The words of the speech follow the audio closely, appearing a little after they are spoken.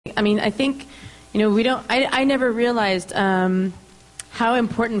I mean, I think, I never realized how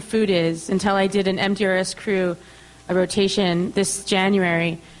important food is until I did an MDRS crew rotation this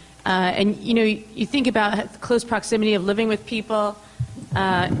January. And, you think about the close proximity of living with people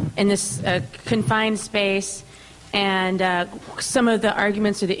in this confined space, and some of the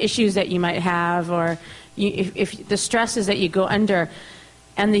arguments or the issues that you might have, or if the stresses that you go under.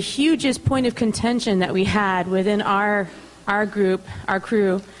 And the hugest point of contention that we had within our group, our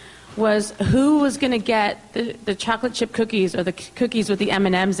crew, was who was going to get the chocolate chip cookies or the cookies with the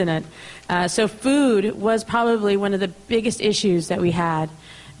M&Ms in it. So food was probably one of the biggest issues that we had.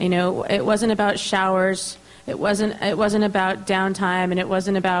 It wasn't about showers. It wasn't about downtime, and it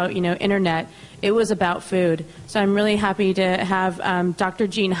wasn't about internet. It was about food. So I'm really happy to have Dr.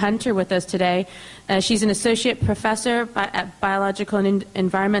 Jean Hunter with us today. She's an associate professor at Biological and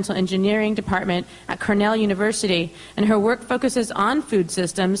Environmental Engineering Department at Cornell University, and her work focuses on food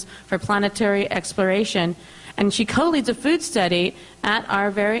systems for planetary exploration. And she co-leads a food study at our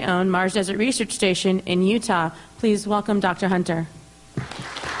very own Mars Desert Research Station in Utah. Please welcome Dr. Hunter.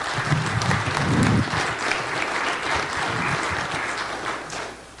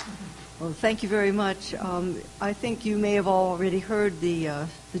 Well, thank you very much. I think you may have already heard the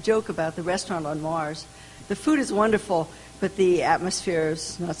joke about the restaurant on Mars. The food is wonderful, but the atmosphere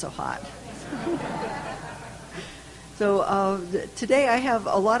is not so hot. So today I have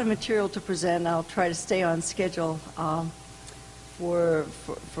a lot of material to present. I'll try to stay on schedule for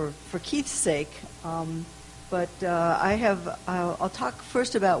Keith's sake. But I'll talk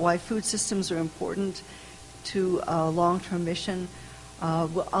first about why food systems are important to a long-term mission.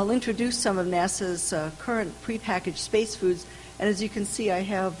 I'll introduce some of NASA's current prepackaged space foods, and as you can see, I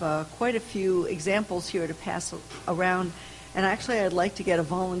have quite a few examples here to pass around. And actually, I'd like to get a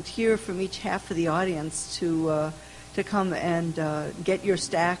volunteer from each half of the audience to come and get your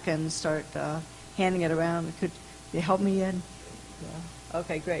stack and start handing it around. Could you help me in? Yeah.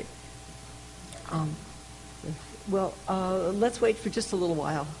 Okay, great. Let's wait for just a little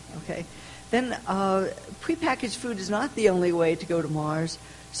while. Okay. Then prepackaged food is not the only way to go to Mars.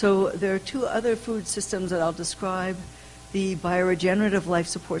 So there are two other food systems that I'll describe. The bioregenerative life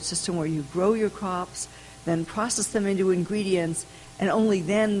support system, where you grow your crops, then process them into ingredients, and only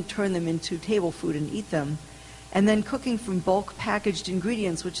then turn them into table food and eat them. And then cooking from bulk packaged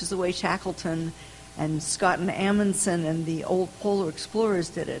ingredients, which is the way Shackleton and Scott and Amundsen and the old polar explorers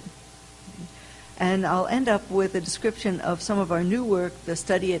did it. And I'll end up with a description of some of our new work, the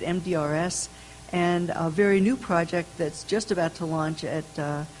study at MDRS, and a very new project that's just about to launch at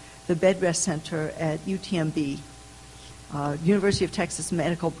the Bed Rest Center at UTMB, University of Texas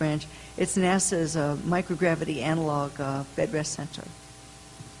Medical Branch. It's NASA's microgravity analog Bed Rest Center.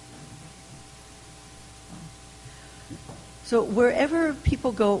 So whenever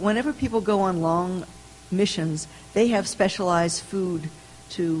people go on long missions, they have specialized food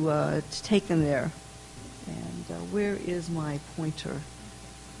to take them there. And where is my pointer?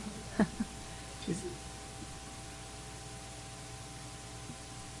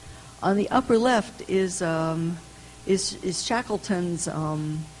 On the upper left is Shackleton's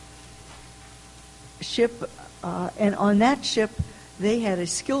ship, and on that ship they had a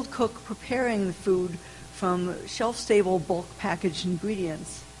skilled cook preparing the food from shelf-stable bulk packaged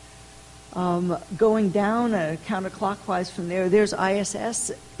ingredients. Going down counterclockwise from there, there's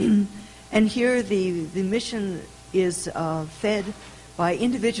ISS, and here the mission is fed by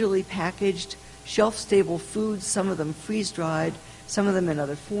individually packaged shelf-stable foods, some of them freeze-dried, some of them in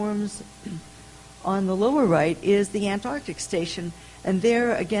other forms. On the lower right is the Antarctic station, and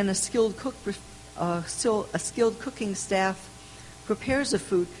there again a skilled cooking staff prepares the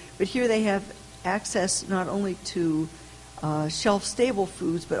food, but here they have access not only to shelf-stable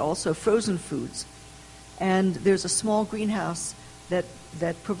foods, but also frozen foods. And there's a small greenhouse that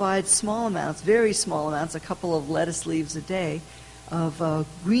provides small amounts, very small amounts, a couple of lettuce leaves a day, of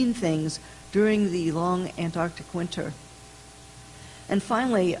green things during the long Antarctic winter. And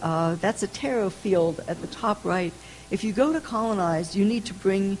finally, that's a taro field at the top right. If you go to colonize, you need to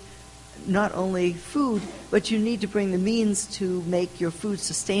bring not only food, but you need to bring the means to make your food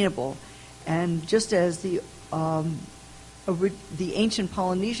sustainable. And just as the ancient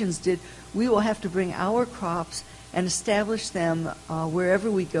Polynesians did, we will have to bring our crops and establish them wherever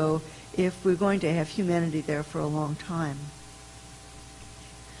we go if we're going to have humanity there for a long time.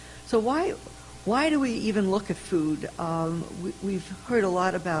 So why do we even look at food? We've heard a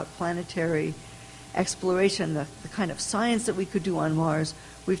lot about planetary exploration, the kind of science that we could do on Mars.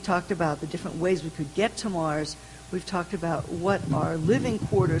 We've talked about the different ways we could get to Mars. We've talked about what our living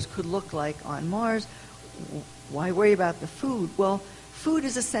quarters could look like on Mars. Why worry about the food? Well, food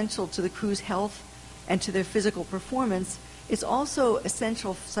is essential to the crew's health and to their physical performance. It's also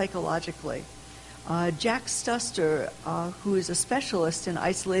essential psychologically. Jack Stuster, who is a specialist in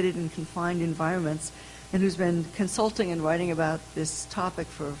isolated and confined environments and who's been consulting and writing about this topic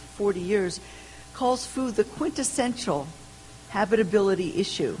for 40 years, calls food the quintessential habitability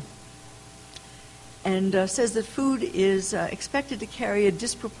issue, and says that food is expected to carry a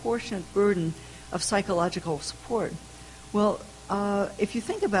disproportionate burden of psychological support. Well, if you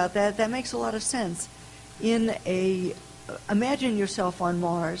think about that, that makes a lot of sense. Imagine yourself on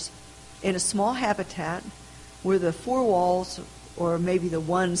Mars in a small habitat where the four walls, or maybe the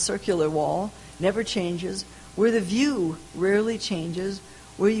one circular wall, never changes, where the view rarely changes,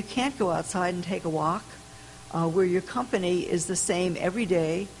 where you can't go outside and take a walk, where your company is the same every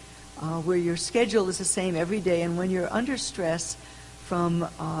day, where your schedule is the same every day, and when you're under stress from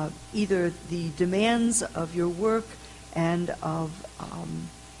either the demands of your work and of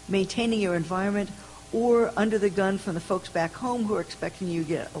maintaining your environment, or under the gun from the folks back home who are expecting you to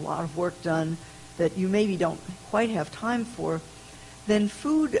get a lot of work done that you maybe don't quite have time for, then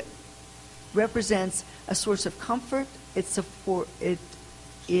food represents a source of comfort.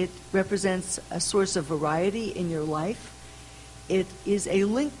 It represents a source of variety in your life. It is a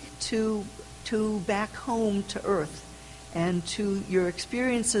link to back home to Earth and to your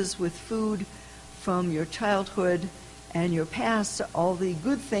experiences with food from your childhood and your past. All the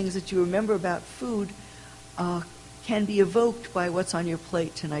good things that you remember about food can be evoked by what's on your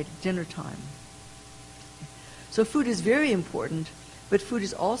plate tonight at dinner time. So food is very important, but food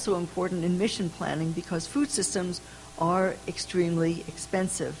is also important in mission planning because food systems are extremely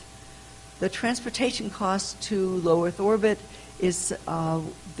expensive. The transportation cost to low Earth orbit is,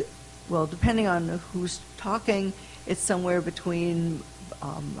 well, depending on who's talking, it's somewhere between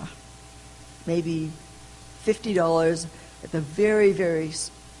maybe $50 at the very, very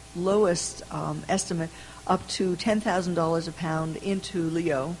lowest estimate, up to $10,000 a pound into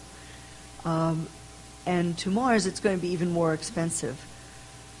LEO. And to Mars, it's going to be even more expensive.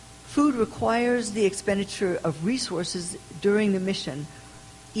 Food requires the expenditure of resources during the mission.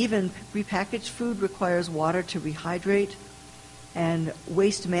 Even prepackaged food requires water to rehydrate and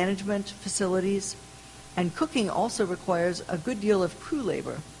waste management facilities. And cooking also requires a good deal of crew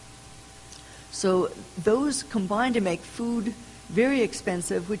labor. So those combine to make food very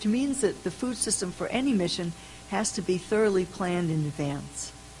expensive, which means that the food system for any mission has to be thoroughly planned in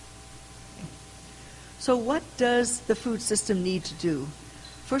advance. So what does the food system need to do?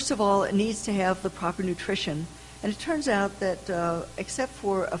 First of all, it needs to have the proper nutrition. And it turns out that except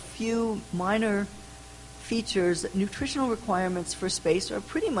for a few minor features, nutritional requirements for space are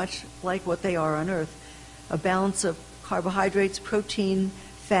pretty much like what they are on Earth. A balance of carbohydrates, protein,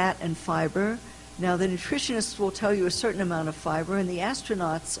 fat, and fiber. Now, the nutritionists will tell you a certain amount of fiber, and the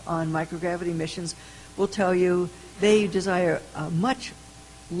astronauts on microgravity missions will tell you they desire a much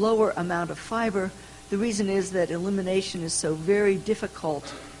lower amount of fiber. The reason is that elimination is so very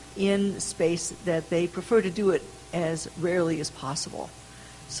difficult in space that they prefer to do it as rarely as possible.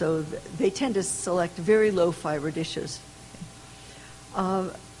 So they tend to select very low fiber dishes.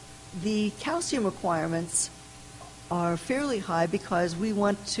 The calcium requirements are fairly high because we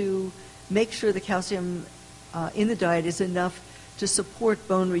want to make sure the calcium in the diet is enough to support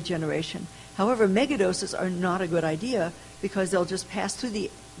bone regeneration. However, megadoses are not a good idea because they'll just pass through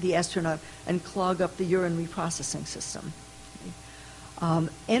the astronaut and clog up the urine reprocessing system.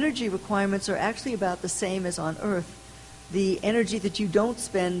 Energy requirements are actually about the same as on Earth. The energy that you don't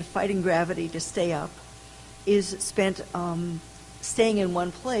spend fighting gravity to stay up is spent staying in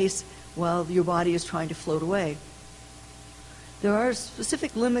one place while your body is trying to float away. There are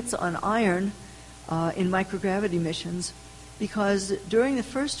specific limits on iron in microgravity missions because during the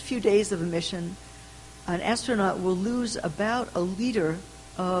first few days of a mission, an astronaut will lose about a liter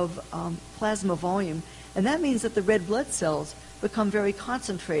of plasma volume, and that means that the red blood cells become very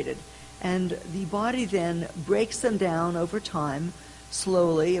concentrated, and the body then breaks them down over time,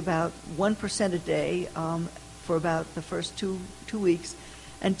 slowly, about 1% a day for about the first two weeks,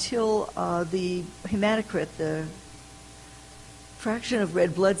 until the hematocrit, the fraction of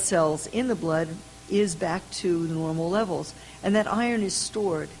red blood cells in the blood, is back to the normal levels, and that iron is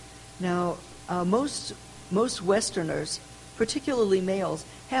stored. Now, most Westerners, particularly males,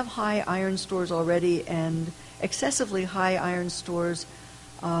 have high iron stores already, and excessively high iron stores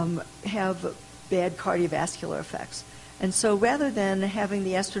have bad cardiovascular effects. And so rather than having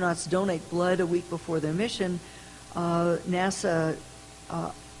the astronauts donate blood a week before their mission, NASA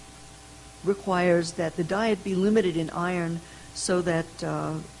requires that the diet be limited in iron so that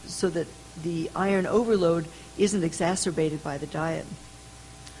the iron overload isn't exacerbated by the diet.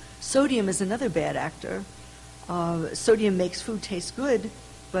 Sodium is another bad actor. Sodium makes food taste good,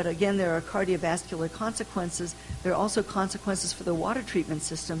 but again, there are cardiovascular consequences. There are also consequences for the water treatment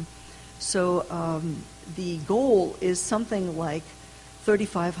system. So the goal is something like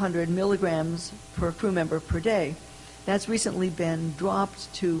 3,500 milligrams per crew member per day. That's recently been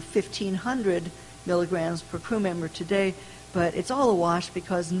dropped to 1,500 milligrams per crew member today, but it's all a wash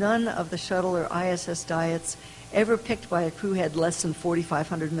because none of the shuttle or ISS diets ever picked by a crew had less than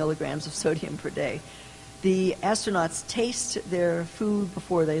 4,500 milligrams of sodium per day. The astronauts taste their food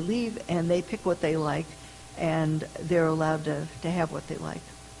before they leave, and they pick what they like, and they're allowed to have what they like.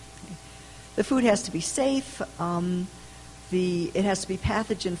 The food has to be safe. It has to be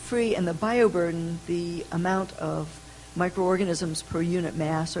pathogen-free, and the bioburden, the amount of microorganisms per unit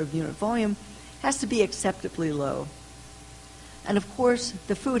mass or unit volume, has to be acceptably low. And of course,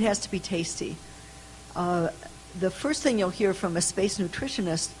 the food has to be tasty. The first thing you'll hear from a space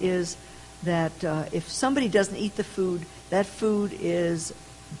nutritionist is that if somebody doesn't eat the food, that food is,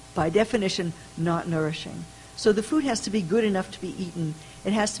 by definition, not nourishing. So the food has to be good enough to be eaten.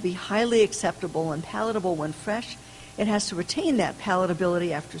 It has to be highly acceptable and palatable when fresh. It has to retain that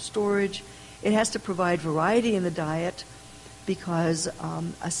palatability after storage. It has to provide variety in the diet because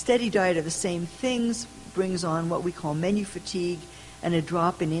a steady diet of the same things brings on what we call menu fatigue and a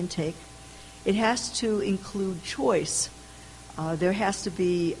drop in intake. It has to include choice. There has to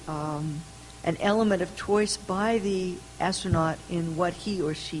be an element of choice by the astronaut in what he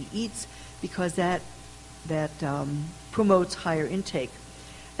or she eats because that promotes higher intake.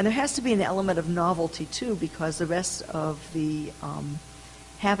 And there has to be an element of novelty too because the rest of the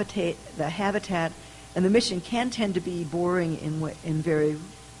habitat and the mission can tend to be boring in very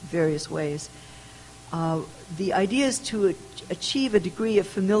various ways. The idea is to achieve a degree of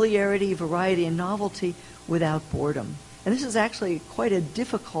familiarity, variety, and novelty without boredom. And this is actually quite a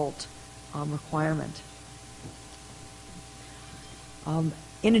difficult requirement.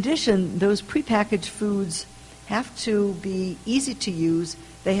 In addition, those prepackaged foods have to be easy to use.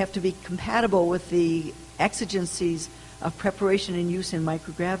 They have to be compatible with the exigencies of preparation and use in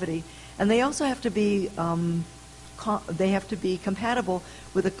microgravity. And they also have to be compatible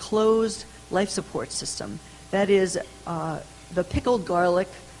with a closed life support system. That is, the pickled garlic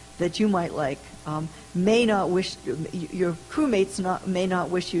that you might like may not wish, your crewmates may not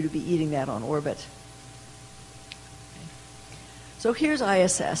wish you to be eating that on orbit. So here's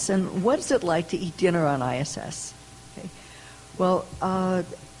ISS, and what is it like to eat dinner on ISS? Okay. Well,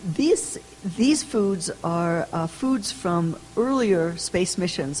 these foods are foods from earlier space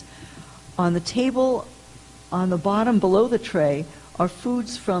missions. On the table, on the bottom below the tray, are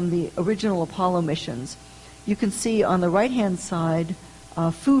foods from the original Apollo missions. You can see on the right-hand side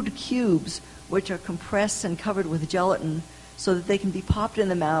food cubes, which are compressed and covered with gelatin so that they can be popped in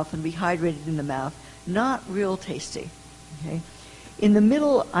the mouth and rehydrated in the mouth. Not real tasty. Okay? In the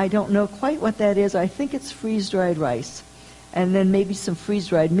middle, I don't know quite what that is. I think it's freeze-dried rice, and then maybe some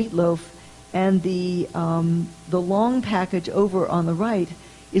freeze-dried meatloaf. And the long package over on the right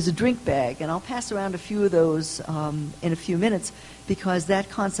is a drink bag, and I'll pass around a few of those in a few minutes because that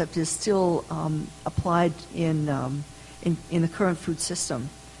concept is still applied in the current food system.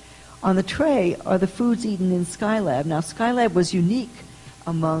 On the tray are the foods eaten in Skylab. Now, Skylab was unique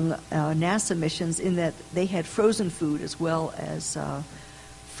among NASA missions in that they had frozen food as well as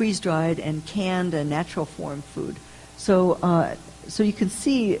freeze-dried and canned and natural form food. So you can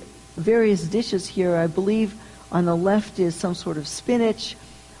see various dishes here. I believe on the left is some sort of spinach.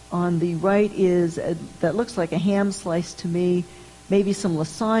 On the right is that looks like a ham slice to me, maybe some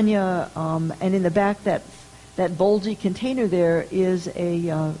lasagna, and in the back that bulgy container there is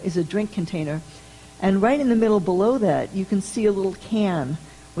a drink container. And right in the middle below that, you can see a little can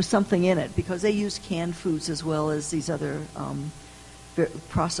with something in it because they use canned foods as well as these other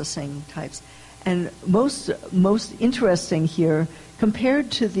processing types. And most interesting here,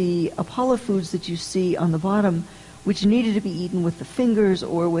 compared to the Apollo foods that you see on the bottom, which needed to be eaten with the fingers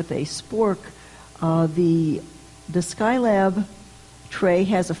or with a spork, the Skylab tray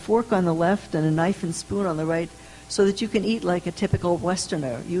has a fork on the left and a knife and spoon on the right, so that you can eat like a typical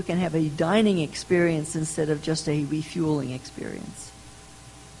Westerner. You can have a dining experience instead of just a refueling experience.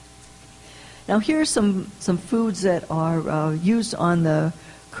 Now here are some foods that are used on the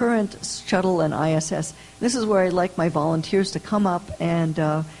current shuttle and ISS. This is where I'd like my volunteers to come up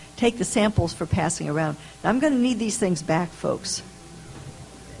and take the samples for passing around. Now I'm going to need these things back, folks.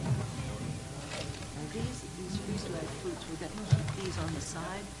 Now these freeze-dried foods, we're going to keep these on the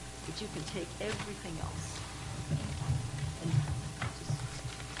side, but you can take everything else. And just out.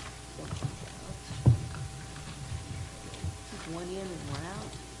 Keep one in and one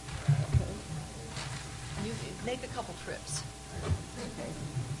out. make a couple trips. Okay.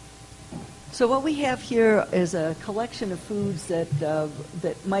 So what we have here is a collection of foods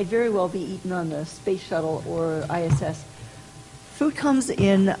that might very well be eaten on the Space Shuttle or ISS. Food comes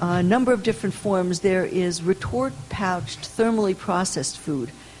in a number of different forms. There is retort-pouched, thermally processed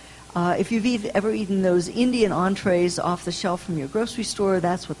food. If you've ever eaten those Indian entrees off the shelf from your grocery store,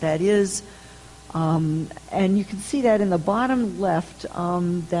 that's what that is. And you can see that in the bottom left,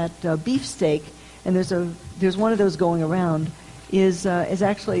 that beef steak, and there's one of those going around, is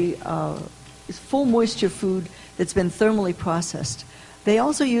actually is full moisture food that's been thermally processed. They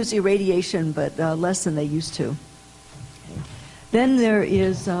also use irradiation, but less than they used to. Okay. Then there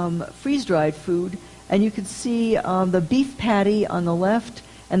is freeze-dried food, and you can see the beef patty on the left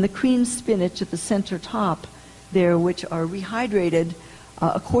and the cream spinach at the center top there, which are rehydrated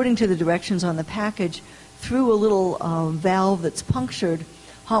according to the directions on the package through a little valve that's punctured.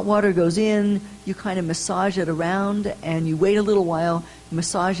 Hot water goes in, you kind of massage it around, and you wait a little while,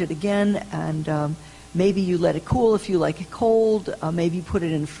 massage it again, and maybe you let it cool if you like it cold, maybe you put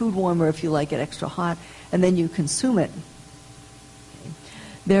it in a food warmer if you like it extra hot, and then you consume it. Okay.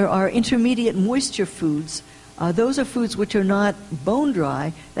 There are intermediate moisture foods. Those are foods which are not bone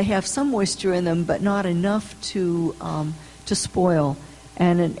dry. They have some moisture in them, but not enough to spoil.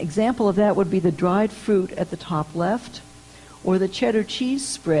 And an example of that would be the dried fruit at the top left, or the cheddar cheese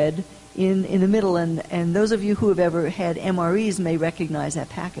spread in the middle. And those of you who have ever had MREs may recognize that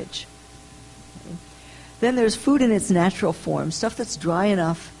package. Okay. Then there's food in its natural form, stuff that's dry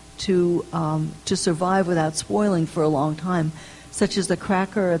enough to survive without spoiling for a long time, such as the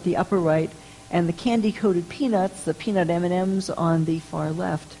cracker at the upper right and the candy-coated peanuts, the peanut M&Ms on the far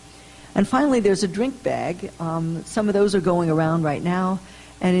left. And finally, there's a drink bag. Some of those are going around right now.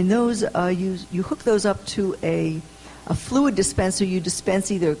 And in those, you hook those up to a fluid dispenser. You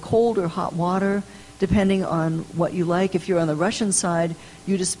dispense either cold or hot water, depending on what you like. If you're on the Russian side,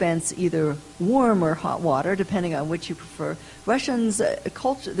 you dispense either warm or hot water, depending on which you prefer. Russians,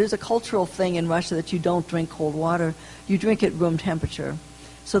 there's a cultural thing in Russia that you don't drink cold water. You drink at room temperature.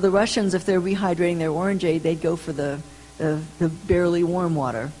 So the Russians, if they're rehydrating their orangeade, they'd go for the barely warm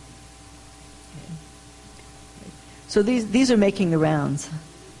water. Okay. So these are making the rounds.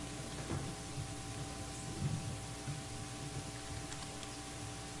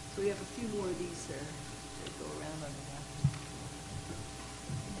 So we have a few more of these there that go around on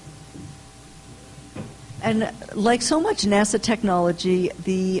the left. And like so much NASA technology,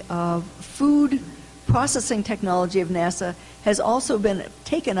 the food processing technology of NASA has also been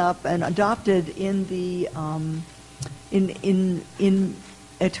taken up and adopted in the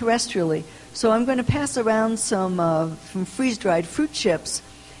terrestrially. So I'm going to pass around some freeze-dried fruit chips,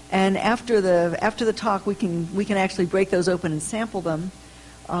 and after the talk, we can actually break those open and sample them.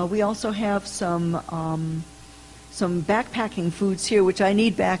 We also have some backpacking foods here, which I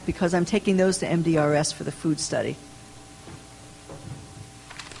need back because I'm taking those to MDRS for the food study.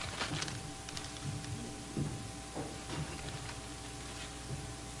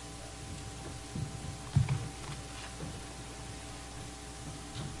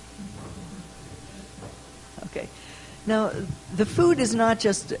 Okay. Now, the food is not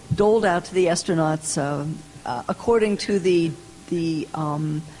just doled out to the astronauts according to the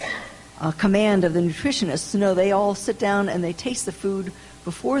command of the nutritionists. No, they all sit down and they taste the food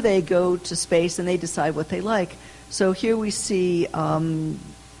before they go to space, and they decide what they like. So here we see Chiaki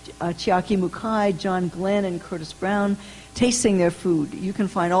Mukai, John Glenn, and Curtis Brown tasting their food. You can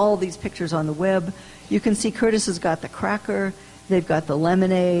find all these pictures on the web. You can see Curtis has got the cracker. They've got the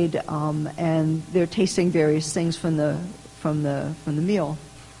lemonade, and they're tasting various things from the meal.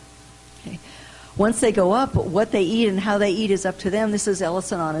 Okay. Once they go up, what they eat and how they eat is up to them. This is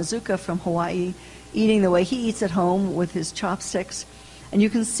Ellison Onizuka from Hawaii, eating the way he eats at home with his chopsticks, and you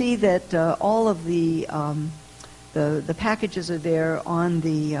can see that all of the packages are there on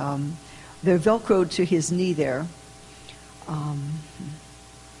the they're velcroed to his knee there.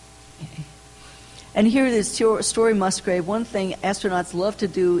 Okay. And here is Story Musgrave. One thing astronauts love to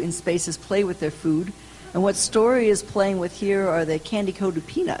do in space is play with their food. And what Story is playing with here are the candy-coated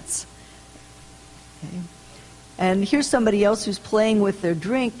peanuts. Okay. And here's somebody else who's playing with their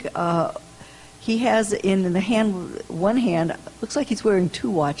drink. He has in the hand, one hand, looks like he's wearing two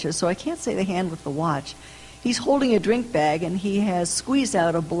watches, so I can't say the hand with the watch. He's holding a drink bag, and he has squeezed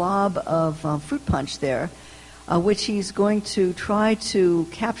out a blob of fruit punch there, which he's going to try to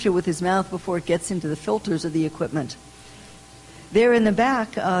capture with his mouth before it gets into the filters of the equipment. There in the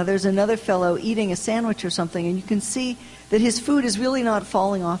back, there's another fellow eating a sandwich or something, and you can see that his food is really not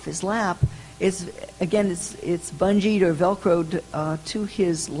falling off his lap. It's bungeed or velcroed to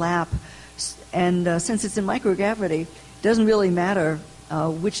his lap, and since it's in microgravity, it doesn't really matter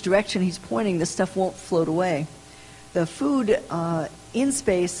which direction he's pointing. The stuff won't float away. The food in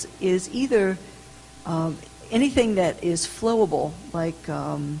space is either anything that is flowable,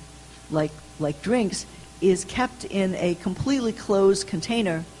 like drinks, is kept in a completely closed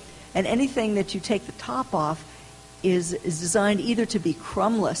container, and anything that you take the top off is designed either to be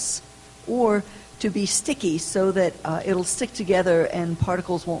crumbless or to be sticky so that it'll stick together and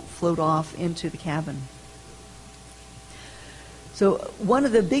particles won't float off into the cabin. So one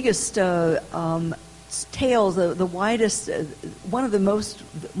of the biggest tales, the widest, one of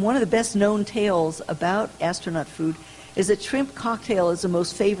the best known tales about astronaut food is that shrimp cocktail is the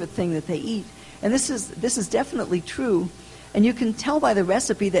most favorite thing that they eat, and this is definitely true. And you can tell by the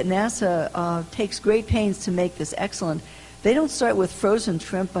recipe that NASA takes great pains to make this excellent. They don't start with frozen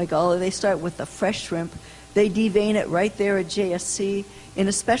shrimp, by golly. They start with the fresh shrimp. They devein it right there at JSC in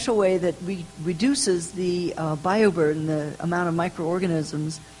a special way that reduces the bioburden, the amount of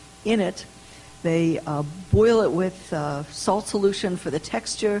microorganisms in it. They boil it with salt solution for the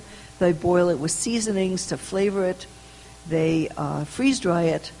texture. They boil it with seasonings to flavor it. They freeze-dry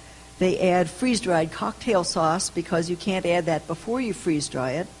it. They add freeze-dried cocktail sauce because you can't add that before you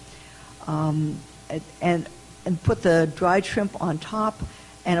freeze-dry it. And put the dried shrimp on top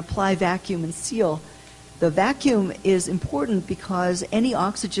and apply vacuum and seal. The vacuum is important because any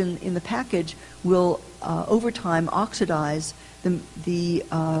oxygen in the package will, over time, oxidize the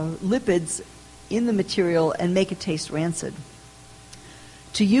lipids in the material and make it taste rancid.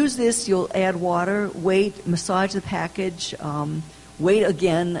 To use this, you'll add water, wait, massage the package, wait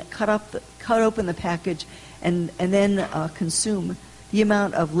again, cut open the package, and then consume. The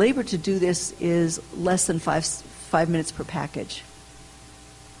amount of labor to do this is less than 5 minutes per package.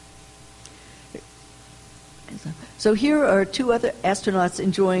 So here are two other astronauts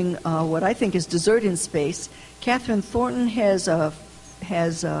enjoying what I think is dessert in space. Catherine Thornton has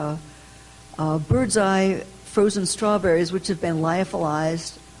bird's eye frozen strawberries, which have been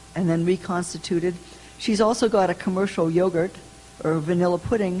lyophilized and then reconstituted. She's also got a commercial yogurt or vanilla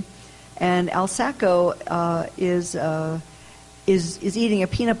pudding, and Al Sacco is eating a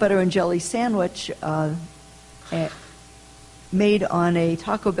peanut butter and jelly sandwich made on a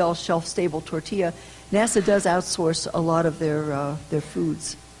Taco Bell shelf-stable tortilla. NASA does outsource a lot of their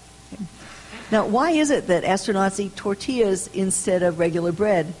foods. Okay. Now, why is it that astronauts eat tortillas instead of regular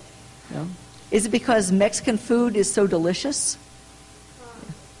bread? You know, is it because Mexican food is so delicious?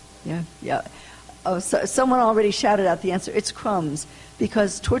 Yeah. Oh, so someone already shouted out the answer. It's crumbs,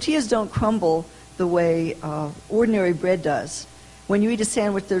 because tortillas don't crumble the way ordinary bread does. When you eat a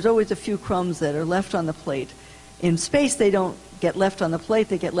sandwich, there's always a few crumbs that are left on the plate. In space, they don't get left on the plate.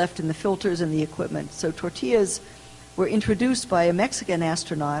 They get left in the filters and the equipment. So tortillas were introduced by a Mexican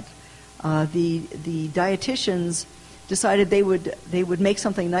astronaut. The dietitians decided they would make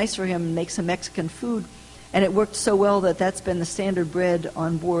something nice for him and make some Mexican food. And it worked so well that that's been the standard bread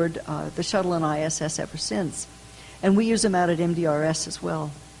on board the shuttle and ISS ever since. And we use them out at MDRS as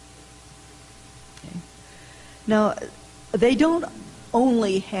well. Okay. Now, they don't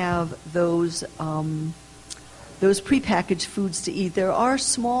only have those prepackaged foods to eat. There are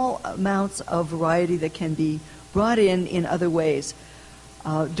small amounts of variety that can be brought in other ways.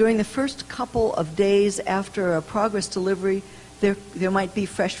 During the first couple of days after a Progress delivery, there might be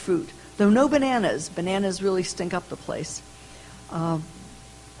fresh fruit. Though no bananas. Bananas really stink up the place.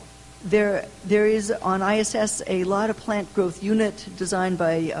 There is on ISS a lot of plant growth unit designed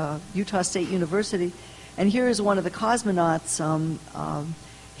by Utah State University. And here is one of the cosmonauts,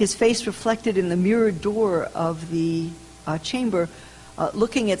 his face reflected in the mirrored door of the chamber,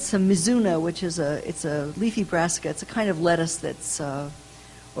 looking at some Mizuna, which is it's a leafy brassica. It's a kind of lettuce that's,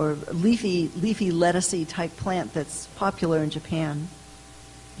 or leafy lettucey type plant that's popular in Japan.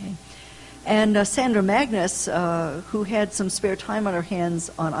 Okay. And Sandra Magnus, who had some spare time on her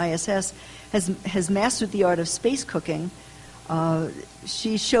hands on ISS, has mastered the art of space cooking.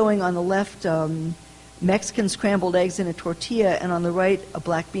 She's showing on the left Mexican scrambled eggs in a tortilla, and on the right, a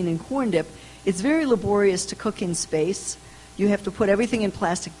black bean and corn dip. It's very laborious to cook in space. You have to put everything in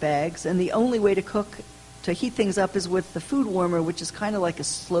plastic bags, and the only way to heat things up is with the food warmer, which is kind of like a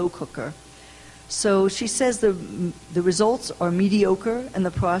slow cooker. So she says the results are mediocre and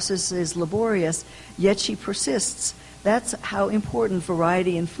the process is laborious, yet she persists. That's how important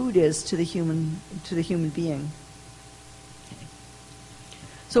variety in food is to the human being. Okay.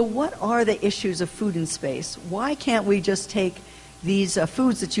 So what are the issues of food in space? Why can't we just take these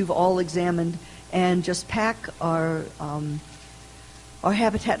foods that you've all examined and just pack our our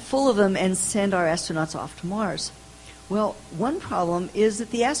habitat full of them and send our astronauts off to Mars. Well, one problem is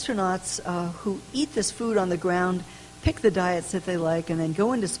that the astronauts who eat this food on the ground, pick the diets that they like, and then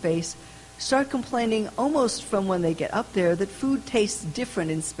go into space, start complaining almost from when they get up there that food tastes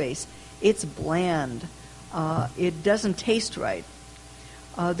different in space. It's bland. It doesn't taste right.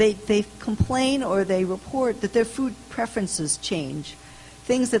 They complain or they report that their food preferences change.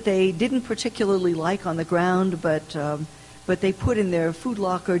 Things that they didn't particularly like on the ground, but they put in their food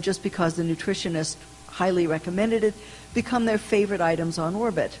locker just because the nutritionist highly recommended it, become their favorite items on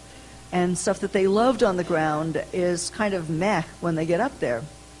orbit. And stuff that they loved on the ground is kind of meh when they get up there.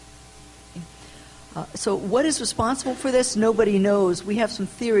 So what is responsible for this? Nobody knows. We have some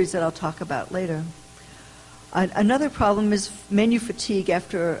theories that I'll talk about later. Another problem is menu fatigue.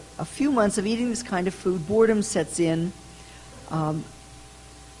 After a few months of eating this kind of food, boredom sets in,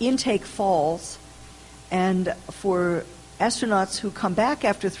 intake falls, and for astronauts who come back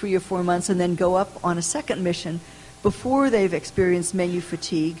after 3 or 4 months and then go up on a second mission, before they've experienced menu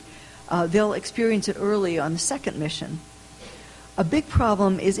fatigue, they'll experience it early on the second mission. A big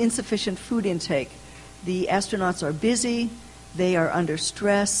problem is insufficient food intake. The astronauts are busy, they are under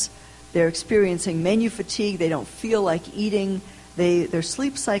stress, they're experiencing menu fatigue, they don't feel like eating, their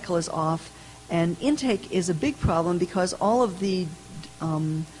sleep cycle is off, and intake is a big problem because all of the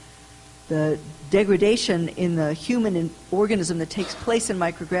degradation in the human organism that takes place in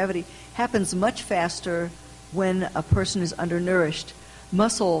microgravity happens much faster when a person is undernourished.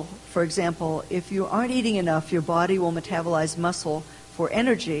 Muscle, for example, if you aren't eating enough, your body will metabolize muscle for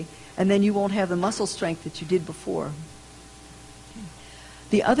energy, and then you won't have the muscle strength that you did before.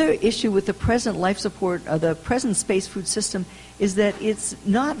 The other issue with the present life support, the present space food system, is that it's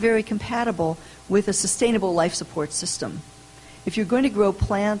not very compatible with a sustainable life support system. If you're going to grow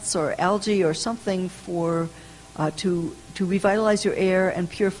plants or algae or something for to revitalize your air and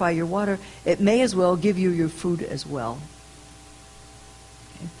purify your water, it may as well give you your food as well.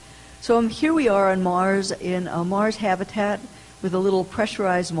 Okay. So here we are on Mars in a Mars habitat with a little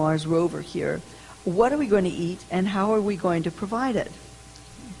pressurized Mars rover here. What are we going to eat and how are we going to provide it?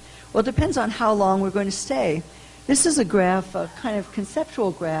 Well, it depends on how long we're going to stay. This is a graph, a kind of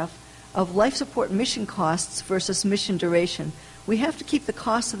conceptual graph of life support mission costs versus mission duration. We have to keep the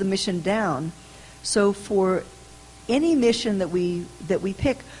cost of the mission down. So for any mission that we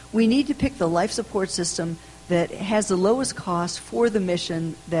pick, we need to pick the life support system that has the lowest cost for the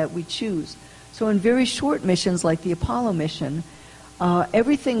mission that we choose. So in very short missions like the Apollo mission,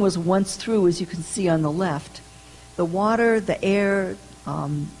 everything was once through, as you can see on the left. The water, the air,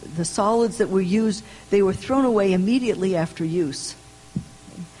 the solids that were used, they were thrown away immediately after use.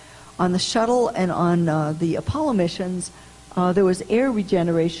 On the shuttle and on the Apollo missions, there was air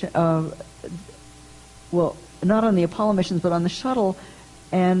regeneration. Well, not on the Apollo missions, but on the shuttle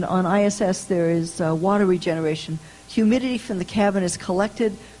and on ISS, there is water regeneration. Humidity from the cabin is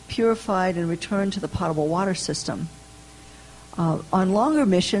collected, purified, and returned to the potable water system. On longer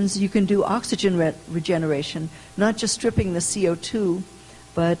missions, you can do oxygen regeneration, not just stripping the CO2,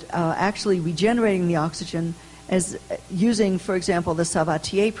 but actually regenerating the oxygen as using, for example, the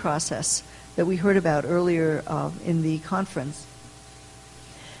Sabatier process that we heard about earlier in the conference.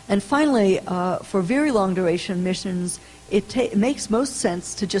 And finally, for very long duration missions, it makes most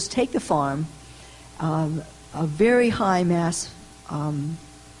sense to just take the farm, a very high mass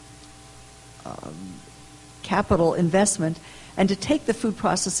capital investment, and to take the food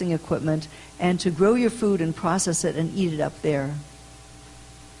processing equipment and to grow your food and process it and eat it up there.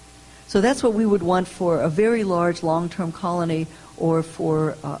 So that's what we would want for a very large long-term colony or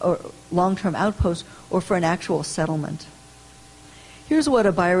for or long-term outpost or for an actual settlement. Here's what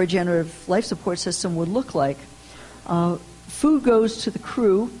a bioregenerative life support system would look like. Food goes to the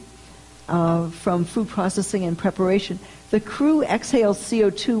crew from food processing and preparation. The crew exhales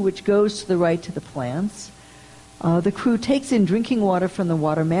CO2, which goes to the right to the plants. The crew takes in drinking water from the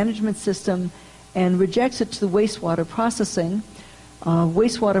water management system and rejects it to the wastewater processing.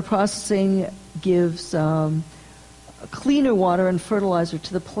 Wastewater processing gives cleaner water and fertilizer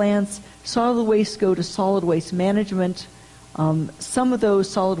to the plants. Solid waste go to solid waste management. Some of those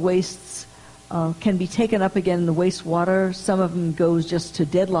solid wastes can be taken up again in the wastewater. Some of them goes just to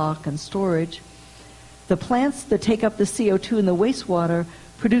deadlock and storage. The plants that take up the CO2 in the wastewater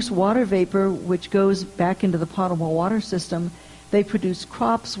produce water vapor, which goes back into the potable water system. They produce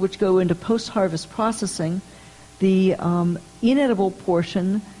crops, which go into post-harvest processing. The inedible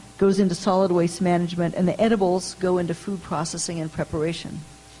portion goes into solid waste management, and the edibles go into food processing and preparation.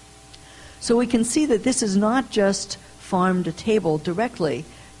 So we can see that this is not just farm to table directly.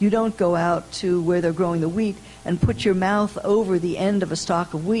 You don't go out to where they're growing the wheat and put your mouth over the end of a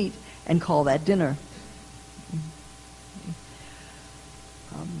stalk of wheat and call that dinner.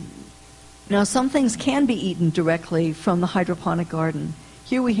 Now, some things can be eaten directly from the hydroponic garden.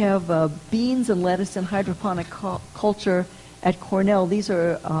 Here we have beans and lettuce in hydroponic culture at Cornell. These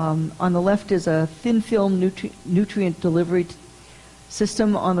are, on the left is a thin film nutrient delivery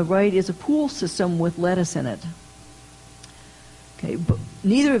system. On the right is a pool system with lettuce in it. Okay, but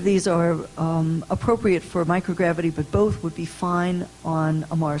neither of these are appropriate for microgravity, but both would be fine on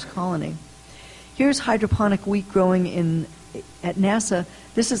a Mars colony. Here's hydroponic wheat growing at NASA.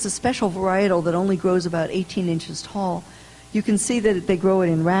 This is a special varietal that only grows about 18 inches tall. You can see that they grow it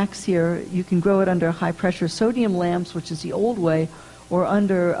in racks here. You can grow it under high-pressure sodium lamps, which is the old way, or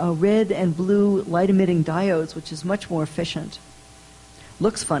under red and blue light-emitting diodes, which is much more efficient.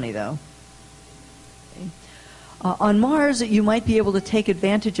 Looks funny, though. Okay. On Mars, you might be able to take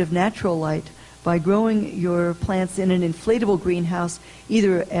advantage of natural light by growing your plants in an inflatable greenhouse,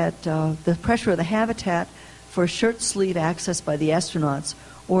 either at the pressure of the habitat for shirt sleeve access by the astronauts,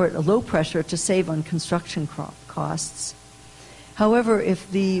 or at a low pressure to save on construction costs. However, if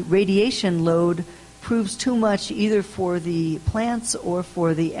the radiation load proves too much either for the plants or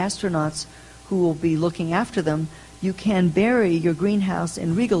for the astronauts who will be looking after them, you can bury your greenhouse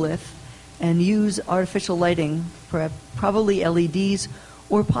in regolith and use artificial lighting, probably LEDs,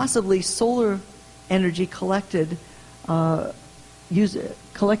 or possibly solar energy collected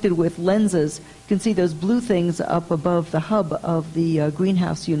with lenses. You can see those blue things up above the hub of the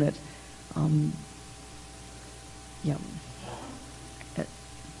greenhouse unit. Yeah.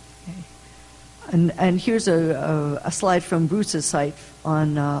 And here's a slide from Bruce's site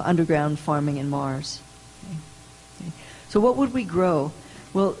on underground farming in Mars. Okay. So what would we grow?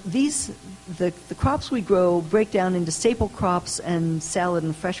 Well, the crops we grow break down into staple crops and salad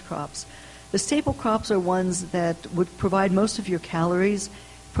and fresh crops. The staple crops are ones that would provide most of your calories,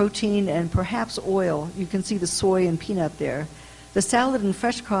 protein, and perhaps oil. You can see the soy and peanut there. The salad and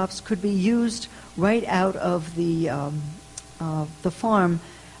fresh crops could be used right out of the farm,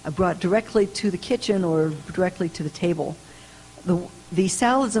 brought directly to the kitchen or directly to the table. The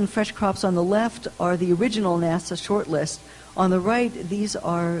salads and fresh crops on the left are the original NASA shortlist. On the right, these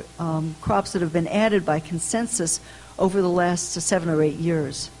are crops that have been added by consensus over the last 7 or 8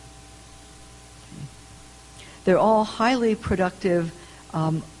 years. They're all highly productive,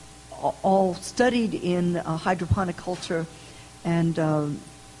 all studied in hydroponic culture, and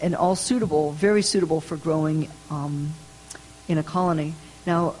all suitable, very suitable for growing in a colony.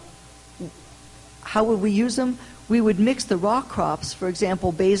 Now, how would we use them? We would mix the raw crops, for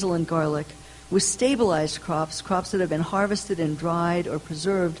example, basil and garlic, with stabilized crops that have been harvested and dried or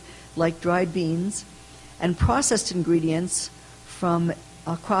preserved, like dried beans, and processed ingredients from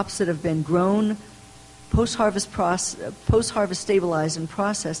crops that have been grown, post-harvest stabilized and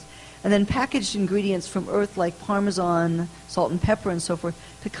processed, and then packaged ingredients from earth like Parmesan, salt and pepper, and so forth,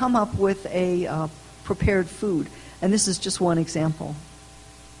 to come up with a prepared food. And this is just one example.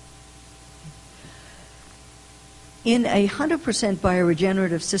 In a 100%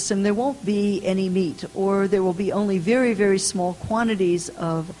 bioregenerative system, there won't be any meat, or there will be only very, very small quantities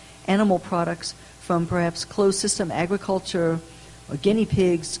of animal products from perhaps closed system agriculture, or guinea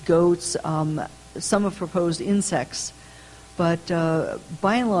pigs, goats, some have proposed insects. But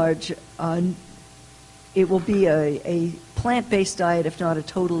by and large, it will be a plant-based diet, if not a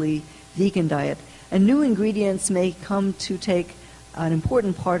totally vegan diet. And new ingredients may come to take an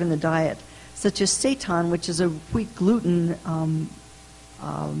important part in the diet, such as seitan, which is a wheat gluten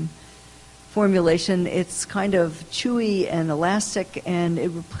formulation. It's kind of chewy and elastic, and it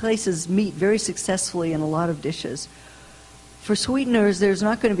replaces meat very successfully in a lot of dishes. For sweeteners, there's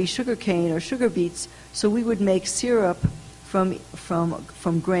not going to be sugar cane or sugar beets, so we would make syrup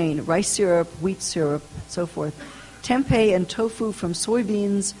from grain, rice syrup, wheat syrup, so forth. Tempeh and tofu from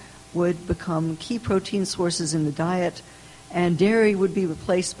soybeans would become key protein sources in the diet, and dairy would be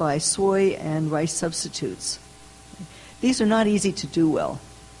replaced by soy and rice substitutes. These are not easy to do well.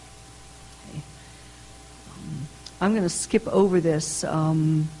 Okay. I'm going to skip over this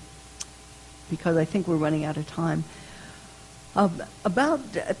because I think we're running out of time. About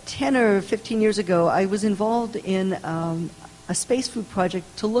 10 or 15 years ago, I was involved in a space food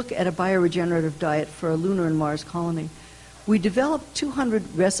project to look at a bioregenerative diet for a lunar and Mars colony. We developed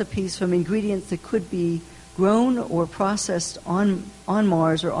 200 recipes from ingredients that could be grown or processed on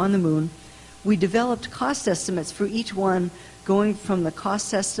Mars or on the moon. We developed cost estimates for each one, going from the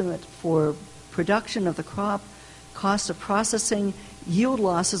cost estimate for production of the crop, cost of processing, yield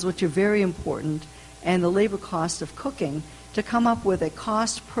losses, which are very important, and the labor cost of cooking. to come up with a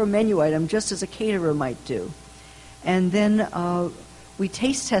cost per menu item, just as a caterer might do. And then we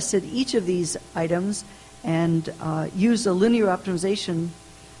taste tested each of these items and used a linear optimization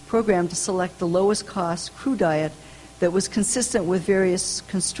program to select the lowest cost crew diet that was consistent with various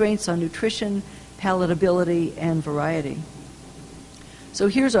constraints on nutrition, palatability, and variety. So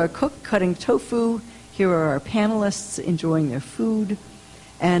here's our cook cutting tofu. Here are our panelists enjoying their food.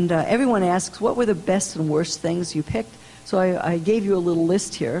 And everyone asks, what were the best and worst things you picked? So I gave you a little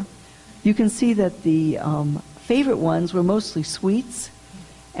list here. You can see that the favorite ones were mostly sweets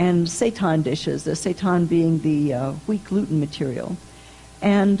and seitan dishes, the seitan being the wheat gluten material.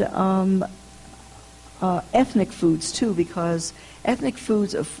 And ethnic foods, too, because ethnic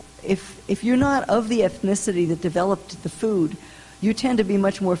foods, if you're not of the ethnicity that developed the food, you tend to be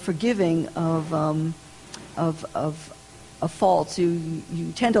much more forgiving of faults.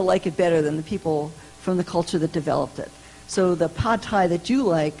 You tend to like it better than the people from the culture that developed it. So the pad thai that you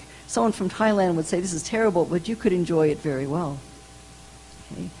like, someone from Thailand would say, this is terrible, but you could enjoy it very well.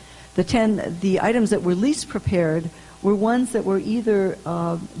 Okay. The items that were least prepared were ones that were either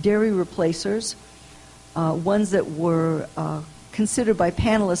dairy replacers, ones that were considered by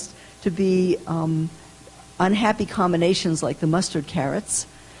panelists to be unhappy combinations like the mustard carrots,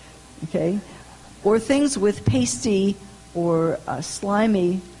 okay, or things with pasty or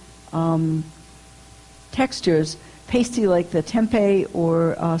slimy textures, pasty like the tempeh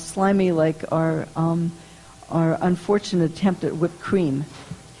or slimy like our unfortunate attempt at whipped cream.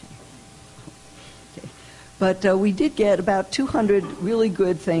 Okay. But we did get about 200 really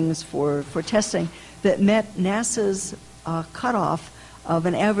good things for testing that met NASA's cutoff of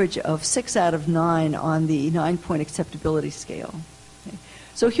an average of 6 out of 9 on the 9-point acceptability scale. Okay.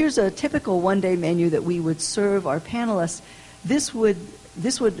 So here's a typical one-day menu that we would serve our panelists. This would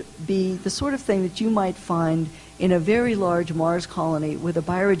be the sort of thing that you might find in a very large Mars colony with a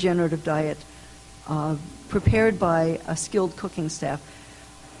bioregenerative diet prepared by a skilled cooking staff.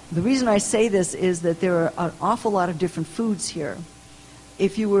 The reason I say this is that there are an awful lot of different foods here.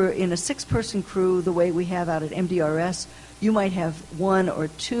 If you were in a 6-person crew, the way we have out at MDRS, you might have 1 or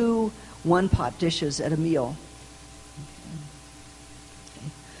 2 one-pot dishes at a meal. Okay.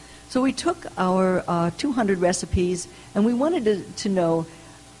 So we took our 200 recipes, and we wanted to know,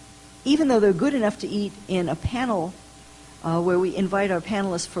 even though they're good enough to eat in a panel where we invite our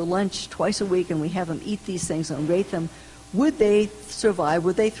panelists for lunch twice a week and we have them eat these things and rate them, would they survive,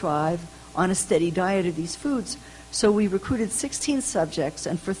 would they thrive on a steady diet of these foods? So we recruited 16 subjects,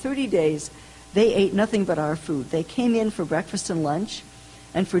 and for 30 days, they ate nothing but our food. They came in for breakfast and lunch,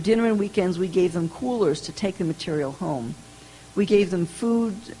 and for dinner and weekends, we gave them coolers to take the material home. We gave them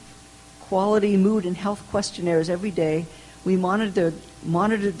food, quality, mood, and health questionnaires every day. We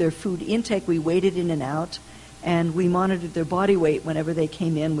monitored their food intake. We weighed it in and out, and we monitored their body weight whenever they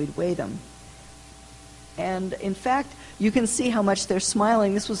came in. We'd weigh them. And in fact, you can see how much they're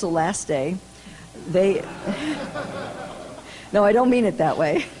smiling. This was the last day. No, I don't mean it that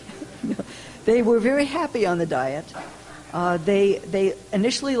way. They were very happy on the diet. They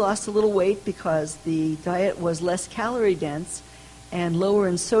initially lost a little weight because the diet was less calorie dense and lower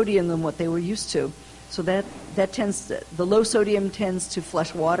in sodium than what they were used to. So the low sodium tends to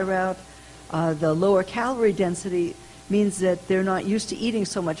flush water out. The lower calorie density means that they're not used to eating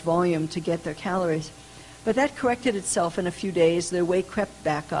so much volume to get their calories. But that corrected itself in a few days. Their weight crept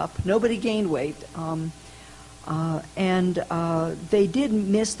back up. Nobody gained weight. And they did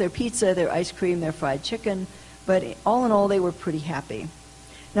miss their pizza, their ice cream, their fried chicken. But all in all, they were pretty happy.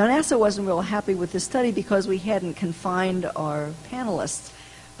 Now, NASA wasn't real happy with this study because we hadn't confined our panelists.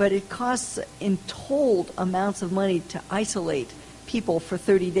 But it costs in told amounts of money to isolate people for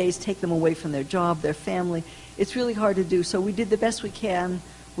 30 days, take them away from their job, their family. It's really hard to do. So we did the best we can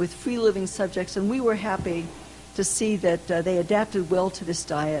with free-living subjects, and we were happy to see that they adapted well to this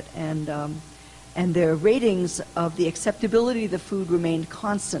diet, and their ratings of the acceptability of the food remained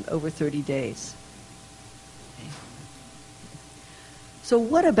constant over 30 days. So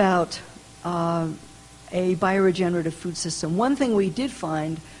what about a bioregenerative food system? One thing we did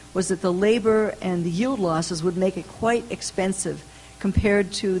find was that the labor and the yield losses would make it quite expensive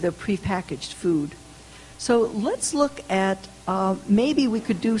compared to the prepackaged food. So let's look at maybe we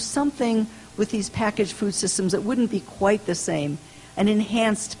could do something with these packaged food systems that wouldn't be quite the same, an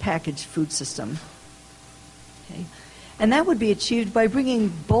enhanced packaged food system. Okay. And that would be achieved by bringing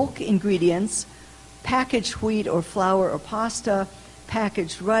bulk ingredients, packaged wheat or flour or pasta,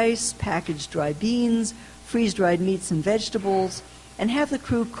 packaged rice, packaged dry beans, freeze-dried meats and vegetables, and have the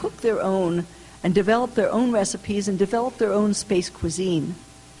crew cook their own and develop their own recipes and develop their own space cuisine.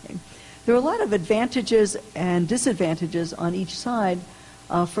 Okay. There are a lot of advantages and disadvantages on each side.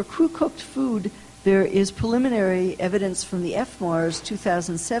 For crew-cooked food, there is preliminary evidence from the FMARS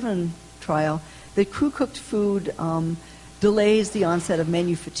 2007 trial that crew-cooked food delays the onset of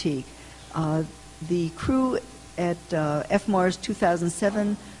menu fatigue. The crew at FMARS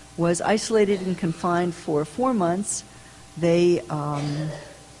 2007 was isolated and confined for 4 months. They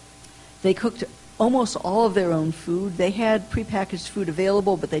cooked almost all of their own food. They had prepackaged food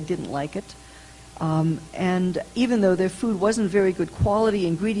available, but they didn't like it. And even though their food wasn't very good quality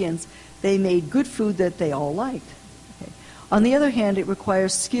ingredients, they made good food that they all liked. Okay. On the other hand, it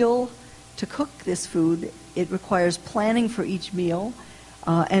requires skill to cook this food. It requires planning for each meal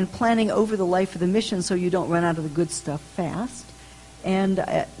and planning over the life of the mission so you don't run out of the good stuff fast. And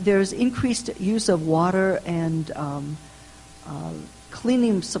there's increased use of water and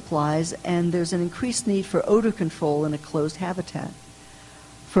cleaning supplies, and there's an increased need for odor control in a closed habitat.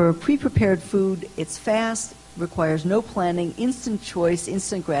 For pre-prepared food, it's fast, requires no planning, instant choice,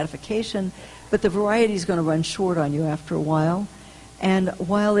 instant gratification, but the variety is going to run short on you after a while. And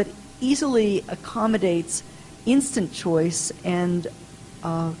while it easily accommodates instant choice and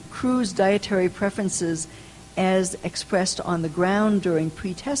crew's dietary preferences as expressed on the ground during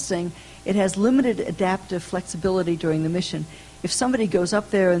pre-testing, it has limited adaptive flexibility during the mission. If somebody goes up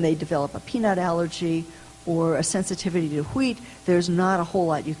there and they develop a peanut allergy or a sensitivity to wheat, there's not a whole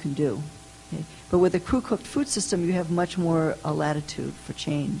lot you can do. Okay? But with a crew-cooked food system, you have much more latitude for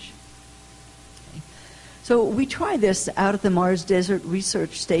change. Okay? So we tried this out at the Mars Desert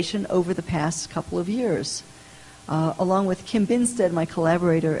Research Station over the past couple of years, along with Kim Binstead, my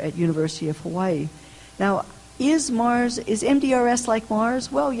collaborator at University of Hawaii. Now, is MDRS like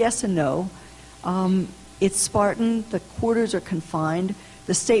Mars? Well, yes and no. It's Spartan. The quarters are confined.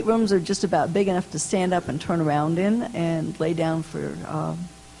 The staterooms are just about big enough to stand up and turn around in and lay down for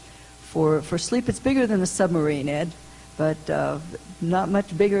sleep. It's bigger than the submarine, Ed, but not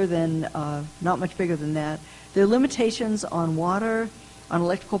much bigger than that. There are limitations on water, on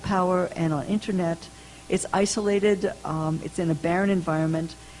electrical power, and on internet. It's isolated. It's in a barren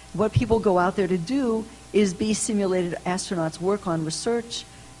environment. What people go out there to do is be simulated astronauts, work on research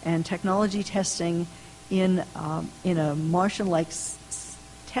and technology testing in a Martian-like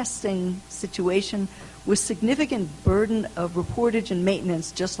testing situation with significant burden of reportage and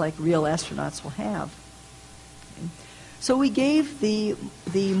maintenance, just like real astronauts will have. Okay. So we gave the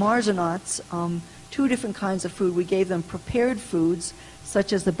Marsonauts 2 different kinds of food. We gave them prepared foods,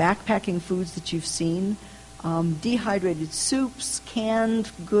 such as the backpacking foods that you've seen, dehydrated soups,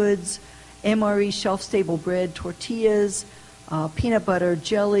 canned goods, MRE shelf-stable bread, tortillas, peanut butter,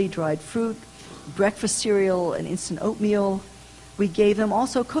 jelly, dried fruit, breakfast cereal, and instant oatmeal. We gave them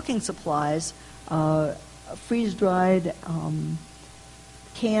also cooking supplies, freeze-dried,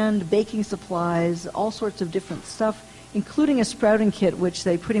 canned baking supplies, all sorts of different stuff, including a sprouting kit, which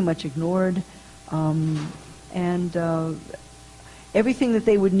they pretty much ignored, and everything that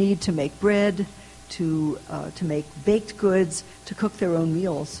they would need to make bread, to make baked goods, to cook their own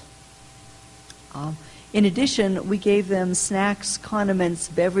meals. In addition, we gave them snacks, condiments,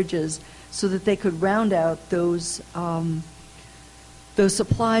 beverages, so that they could round out those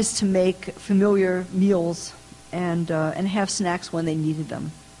supplies to make familiar meals and have snacks when they needed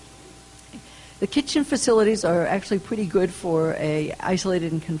them. The kitchen facilities are actually pretty good for a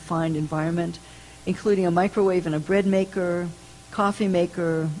isolated and confined environment, including a microwave and a bread maker, coffee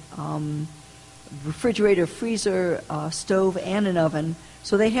maker, refrigerator, freezer, stove, and an oven.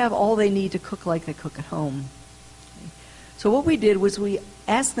 So they have all they need to cook like they cook at home. Okay. So what we did was we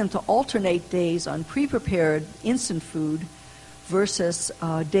asked them to alternate days on pre-prepared instant food versus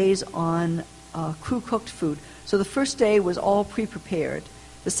days on crew-cooked food. So the first day was all pre-prepared.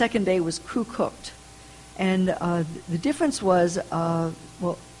 The second day was crew-cooked. And the difference was, the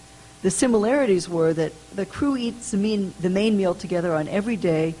similarities were that the crew eats the main meal together on every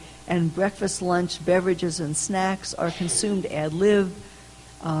day, and breakfast, lunch, beverages, and snacks are consumed ad lib,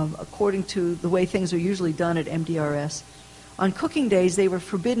 according to the way things are usually done at MDRS. On cooking days, they were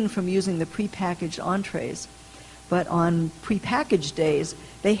forbidden from using the prepackaged entrees. But on prepackaged days,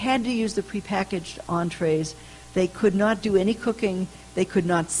 they had to use the prepackaged entrees. They could not do any cooking. They could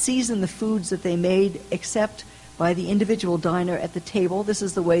not season the foods that they made except by the individual diner at the table. This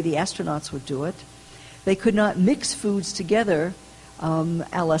is the way the astronauts would do it. They could not mix foods together,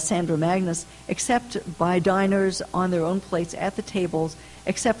 a la Sandra Magnus, except by diners on their own plates at the tables,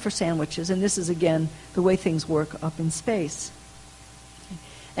 except for sandwiches. And this is, again, the way things work up in space.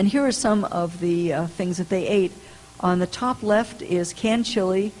 And here are some of the things that they ate. On the top left is canned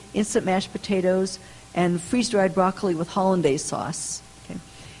chili, instant mashed potatoes, and freeze-dried broccoli with hollandaise sauce. Okay.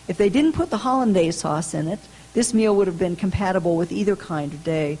 If they didn't put the hollandaise sauce in it, this meal would have been compatible with either kind of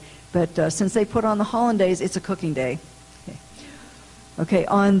day. But since they put on the hollandaise, it's a cooking day. Okay,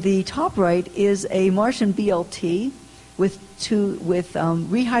 on the top right is a Martian BLT with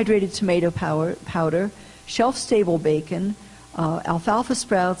rehydrated tomato powder, shelf-stable bacon, alfalfa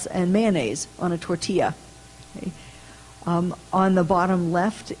sprouts, and mayonnaise on a tortilla. Okay. On the bottom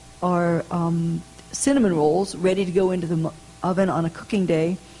left are cinnamon rolls ready to go into the oven on a cooking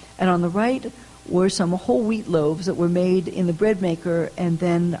day. And on the right were some whole wheat loaves that were made in the bread maker and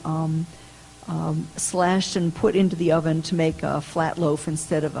then slashed and put into the oven to make a flat loaf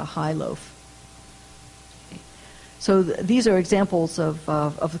instead of a high loaf. So these are examples of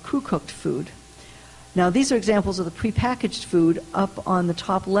the crew-cooked food. Now, these are examples of the prepackaged food. Up on the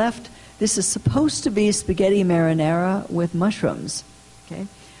top left, this is supposed to be spaghetti marinara with mushrooms. Okay.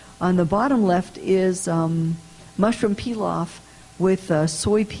 On the bottom left is mushroom pilaf with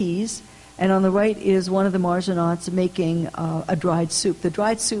soy peas. And on the right is one of the Marsanauts making a dried soup. The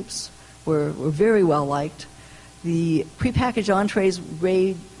dried soups were very well liked. The prepackaged entrees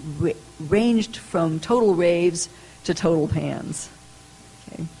ranged from total raves to total pans.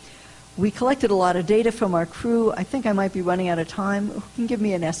 Okay. We collected a lot of data from our crew. I think I might be running out of time. Who can give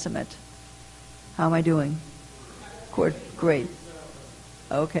me an estimate? How am I doing? Great.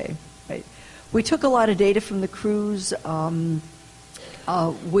 Okay. Right. We took a lot of data from the crews,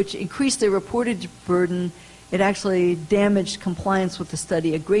 which increased their reportage burden. It actually damaged compliance with the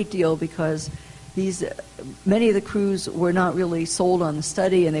study a great deal because many of the crews were not really sold on the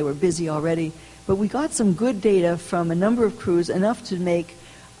study and they were busy already. But we got some good data from a number of crews, enough to make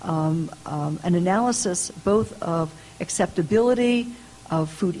an analysis both of acceptability, of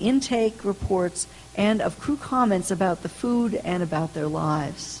food intake reports, and of crew comments about the food and about their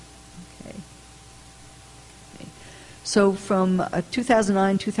lives. Okay. So from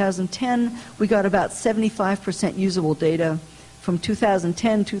 2009-2010, we got about 75% usable data. From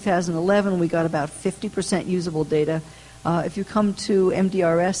 2010-2011, we got about 50% usable data. If you come to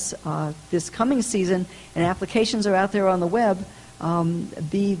MDRS this coming season and applications are out there on the web,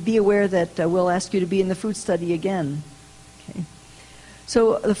 be aware that we'll ask you to be in the food study again. Okay.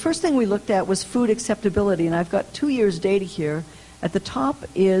 So the first thing we looked at was food acceptability, and I've got 2 years' data here. At the top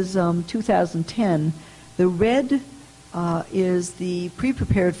is 2010. The red is the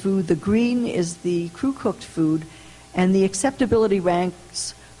pre-prepared food. The green is the crew-cooked food. And the acceptability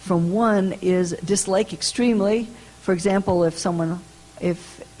ranks from 1 is dislike extremely. For example, if someone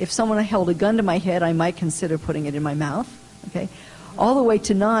held a gun to my head, I might consider putting it in my mouth. Okay, all the way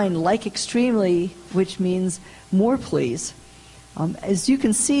to 9, like extremely, which means more please. As you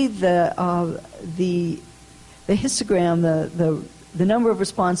can see, the histogram, the number of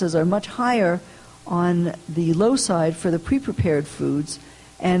responses are much higher on the low side for the pre-prepared foods,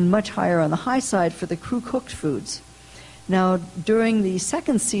 and much higher on the high side for the crew-cooked foods. Now, during the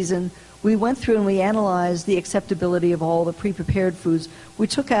second season, we went through and we analyzed the acceptability of all the pre-prepared foods. We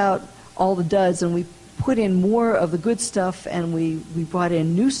took out all the duds and we put in more of the good stuff, and we brought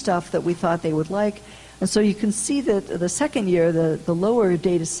in new stuff that we thought they would like. And so you can see that the second year, the lower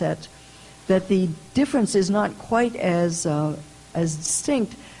data set, that the difference is not quite as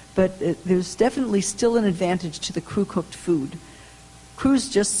distinct, but there's definitely still an advantage to the crew-cooked food. Crews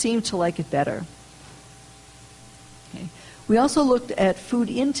just seem to like it better. Okay. We also looked at food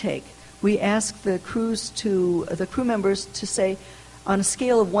intake. We asked the crew members to say, on a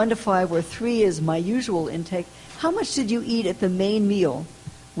scale of 1 to 5, where 3 is my usual intake, how much did you eat at the main meal,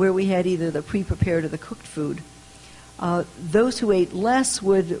 where we had either the pre-prepared or the cooked food? Those who ate less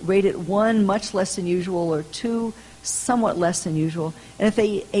would rate it 1, much less than usual, or 2, somewhat less than usual. And if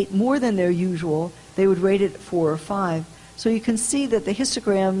they ate more than their usual, they would rate it 4 or 5. So you can see that the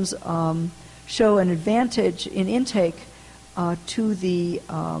histograms show an advantage in intake to the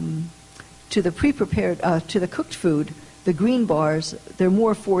pre-prepared, to the cooked food. The green bars, there are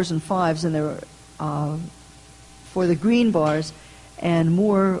more 4s and 5s than there are for the green bars, and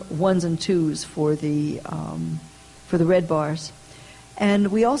more 1s and 2s for the red bars.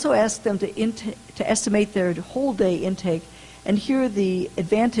 And we also asked them to estimate their whole day intake, and here the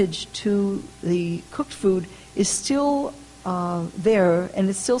advantage to the cooked food is still there, and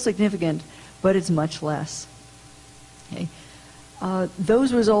it's still significant, but it's much less. Okay.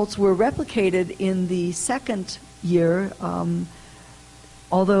 Those results were replicated in the second year,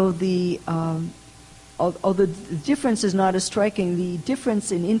 although the difference is not as striking. The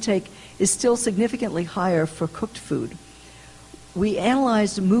difference in intake is still significantly higher for cooked food. We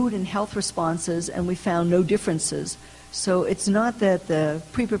analyzed mood and health responses, and we found no differences. So it's not that the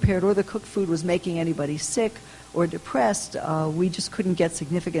pre-prepared or the cooked food was making anybody sick or depressed, we just couldn't get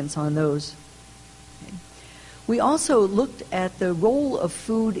significance on those. Okay. We also looked at the role of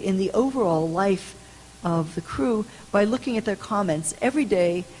food in the overall life of the crew by looking at their comments. Every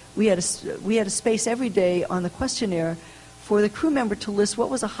day, we had a space every day on the questionnaire for the crew member to list what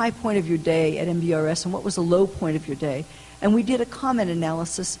was a high point of your day at MBRS and what was a low point of your day. And we did a comment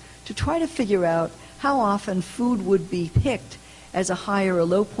analysis to try to figure out how often food would be picked as a high or a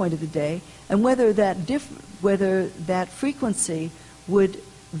low point of the day, and whether that frequency would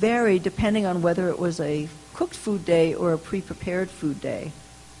vary depending on whether it was a cooked food day or a pre-prepared food day.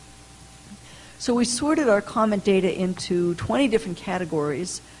 So we sorted our comment data into 20 different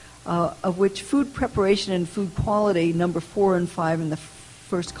categories, of which food preparation and food quality, number 4 and 5 in the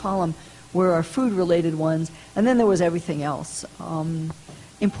first column, were our food-related ones, and then there was everything else.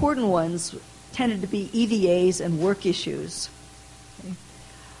 Important ones tended to be EVAs and work issues. Okay.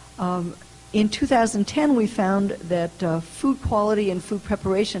 In 2010, we found that food quality and food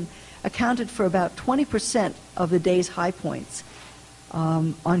preparation accounted for about 20% of the day's high points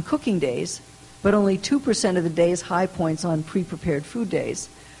on cooking days, but only 2% of the day's high points on pre-prepared food days.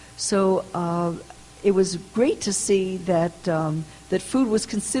 So it was great to see that that food was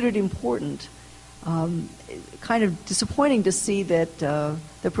considered important. Kind of disappointing to see that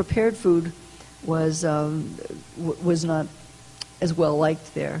the prepared food was not as well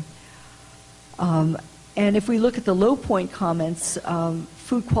liked there. And if we look at the low point comments,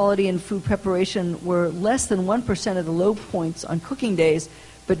 food quality and food preparation were less than 1% of the low points on cooking days,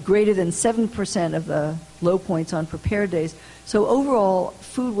 but greater than 7% of the low points on prepared days. So overall,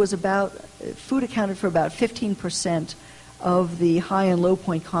 food accounted for about 15% of the high and low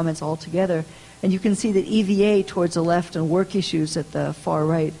point comments altogether. And you can see that EVA towards the left and work issues at the far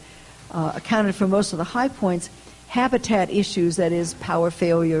right accounted for most of the high points. Habitat issues, that is, power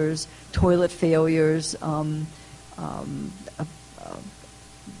failures, toilet failures,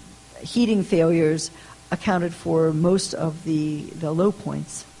 heating failures, accounted for most of the low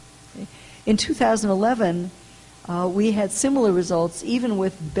points. Okay. In 2011, we had similar results, even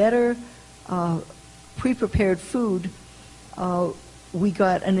with better pre-prepared food. We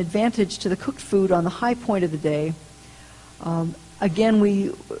got an advantage to the cooked food on the high point of the day. Again,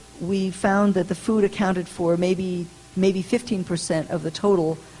 we found that the food accounted for maybe 15% of the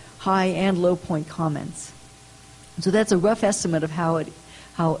total high and low point comments. So that's a rough estimate of how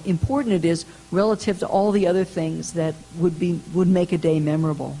important it is relative to all the other things that would make a day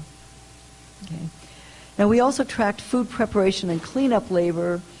memorable. Okay. Now we also tracked food preparation and cleanup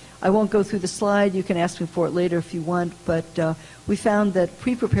labor. I won't go through the slide. You can ask me for it later if you want. But we found that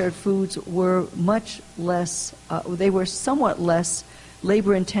pre-prepared foods were much less. They were somewhat less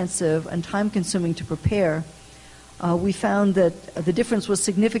labor-intensive and time-consuming to prepare. We found that the difference was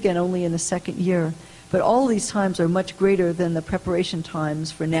significant only in the second year. But all these times are much greater than the preparation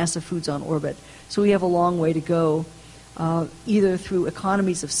times for NASA Foods on Orbit. So we have a long way to go, either through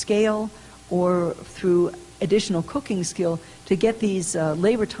economies of scale or through additional cooking skill to get these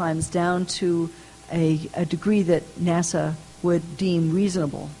labor times down to a degree that NASA would deem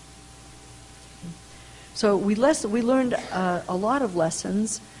reasonable. So we learned a lot of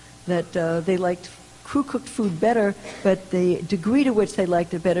lessons that they liked crew-cooked food better, but the degree to which they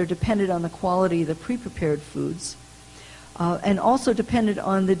liked it better depended on the quality of the pre-prepared foods, and also depended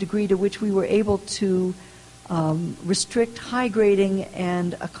on the degree to which we were able to restrict high grading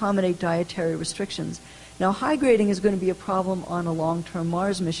and accommodate dietary restrictions. Now, high grading is going to be a problem on a long-term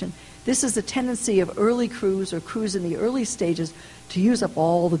Mars mission. This is the tendency of early crews or crews in the early stages to use up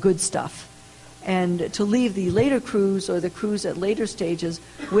all the good stuff and to leave the later crews or the crews at later stages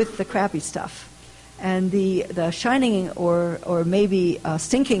with the crappy stuff. And the shining or maybe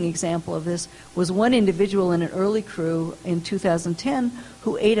stinking example of this was one individual in an early crew in 2010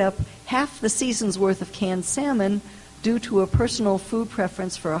 who ate up half the season's worth of canned salmon due to a personal food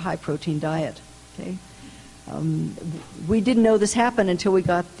preference for a high-protein diet. Okay? We didn't know this happened until we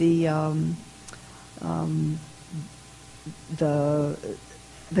got the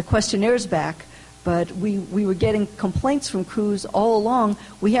questionnaires back. But we were getting complaints from crews all along.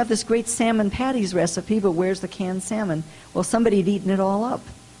 We have this great salmon patties recipe, but where's the canned salmon? Well, somebody had eaten it all up.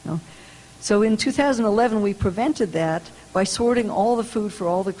 You know? So in 2011, we prevented that by sorting all the food for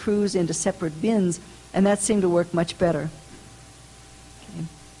all the crews into separate bins, and that seemed to work much better. Okay.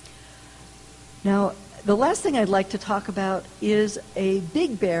 Now, the last thing I'd like to talk about is a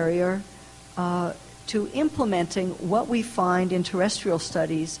big barrier to implementing what we find in terrestrial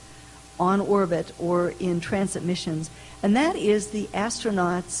studies on orbit or in transit missions, and that is the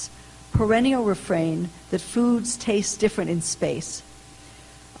astronauts' perennial refrain that foods taste different in space.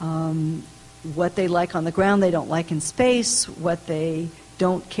 what they like on the ground they don't like in space, what they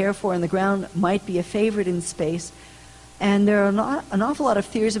don't care for on the ground might be a favorite in space. And there are an awful lot of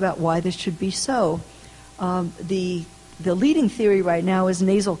theories about why this should be so. The leading theory right now is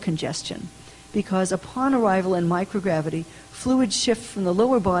nasal congestion, because upon arrival in microgravity, fluids shift from the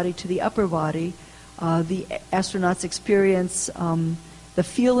lower body to the upper body. The astronauts experience the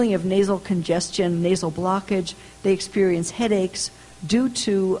feeling of nasal congestion, nasal blockage. They experience headaches due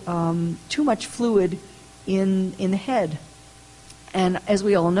to too much fluid in the head. And as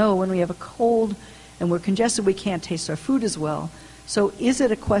we all know, when we have a cold and we're congested, we can't taste our food as well. So is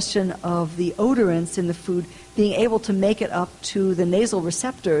it a question of the odorants in the food being able to make it up to the nasal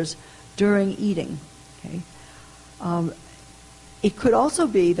receptors during eating? Okay. It could also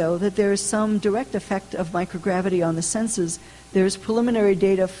be, though, that there is some direct effect of microgravity on the senses. There's preliminary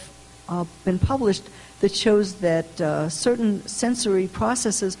data been published that shows that certain sensory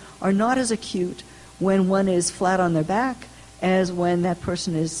processes are not as acute when one is flat on their back as when that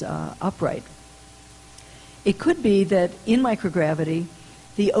person is upright. It could be that in microgravity,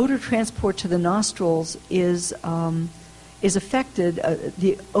 the odor transport to the nostrils is affected.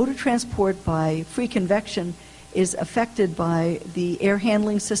 The odor transport by free convection is affected by the air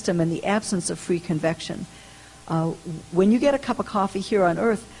handling system and the absence of free convection. When you get a cup of coffee here on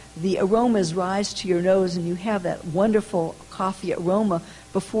Earth, the aromas rise to your nose and you have that wonderful coffee aroma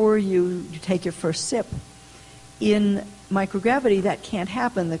before you take your first sip. In microgravity, that can't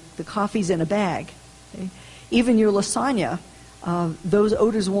happen. The coffee's in a bag. Okay? Even your lasagna, those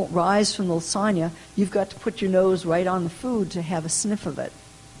odors won't rise from the lasagna. You've got to put your nose right on the food to have a sniff of it.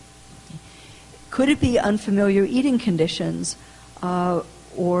 Could it be unfamiliar eating conditions,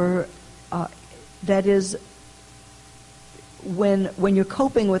 or that is, when you're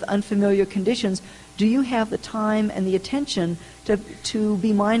coping with unfamiliar conditions, do you have the time and the attention to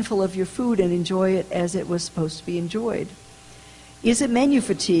be mindful of your food and enjoy it as it was supposed to be enjoyed? Is it menu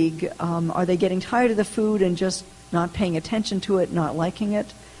fatigue? Are they getting tired of the food and just not paying attention to it, not liking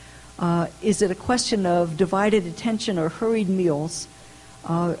it? Is it a question of divided attention or hurried meals?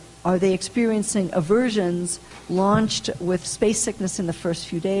 Are they experiencing aversions launched with space sickness in the first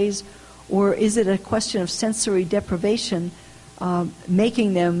few days? Or is it a question of sensory deprivation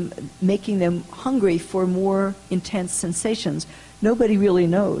making them hungry for more intense sensations? Nobody really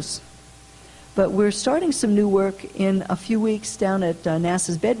knows. But we're starting some new work in a few weeks down at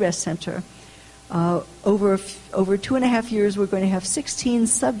NASA's Bed Rest Center. Over 2.5 years, we're going to have 16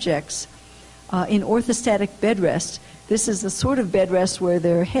 subjects in orthostatic bed rest. This is the sort of bed rest where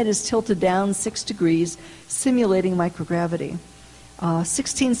their head is tilted down 6 degrees, simulating microgravity.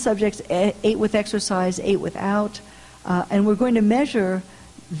 16 subjects, 8 with exercise, 8 without. And we're going to measure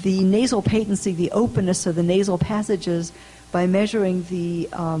the nasal patency, the openness of the nasal passages, by measuring the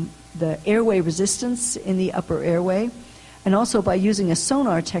airway resistance in the upper airway, and also by using a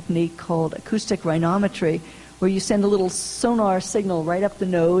sonar technique called acoustic rhinometry, where you send a little sonar signal right up the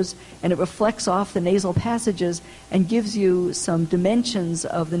nose, and it reflects off the nasal passages and gives you some dimensions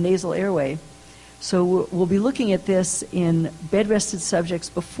of the nasal airway. So we'll be looking at this in bed-rested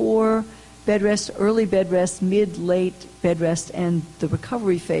subjects before bed rest, early bed rest, mid, late bed rest, and the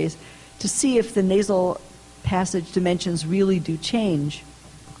recovery phase to see if the nasal passage dimensions really do change.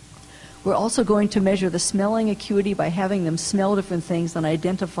 We're also going to measure the smelling acuity by having them smell different things and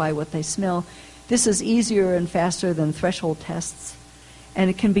identify what they smell. This is easier and faster than threshold tests, and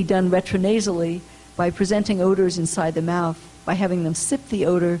it can be done retronasally by presenting odors inside the mouth, by having them sip the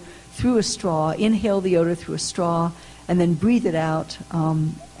odor through a straw, inhale the odor through a straw, and then breathe it out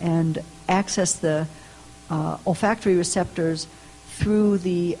and access the olfactory receptors through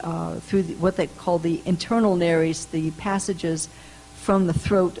what they call the internal nares, the passages from the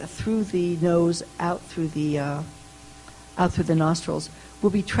throat through the nose out through the nostrils. We'll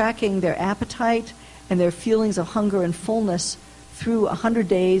be tracking their appetite and their feelings of hunger and fullness through 100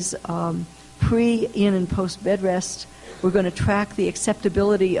 days pre, in, and post bed rest. We're going to track the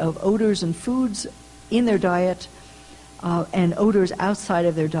acceptability of odors and foods in their diet and odors outside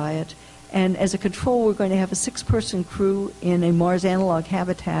of their diet. And as a control, we're going to have a 6-person crew in a Mars analog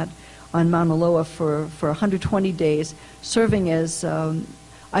habitat on Mauna Loa for 120 days, serving as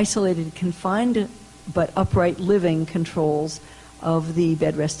isolated, confined, but upright living controls of the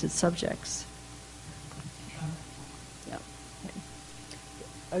bed-rested subjects. Yeah.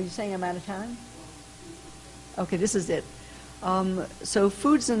 Are you saying I'm out of time? Okay, this is it. So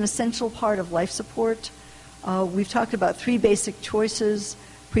food's an essential part of life support. We've talked about 3 basic choices: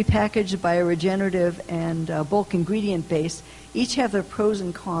 prepackaged, bioregenerative, and bulk ingredient based. Each have their pros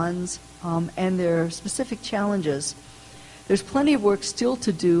and cons and their specific challenges. There's plenty of work still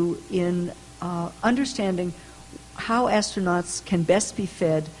to do in understanding how astronauts can best be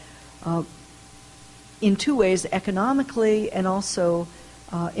fed in two ways, economically and also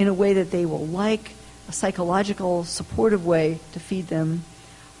in a way that they will like, a psychological, supportive way to feed them.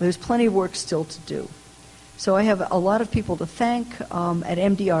 There's plenty of work still to do. So I have a lot of people to thank at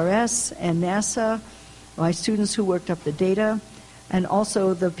MDRS and NASA, my students who worked up the data, and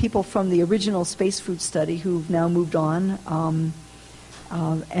also the people from the original space food study who've now moved on.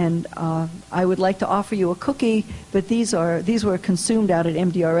 I would like to offer you a cookie, but these were consumed out at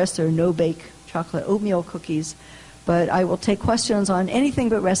MDRS. They're no-bake chocolate oatmeal cookies. But I will take questions on anything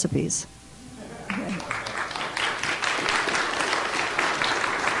but recipes. Okay.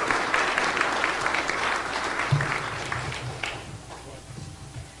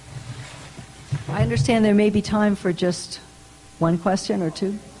 I understand there may be time for just one question or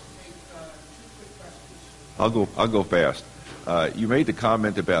two. I'll go fast. You made the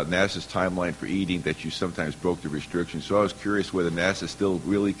comment about NASA's timeline for eating, that you sometimes broke the restrictions. So I was curious whether NASA still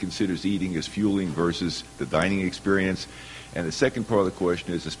really considers eating as fueling versus the dining experience. And the second part of the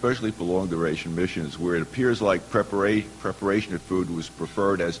question is, especially for long-duration missions, where it appears like preparation of food was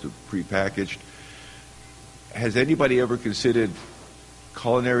preferred as to prepackaged, has anybody ever considered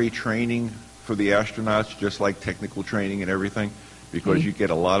culinary training for the astronauts, just like technical training and everything? Because you get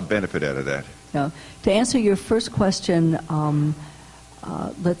a lot of benefit out of that. Now, to answer your first question,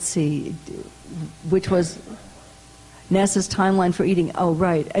 let's see, which was NASA's timeline for eating. Oh,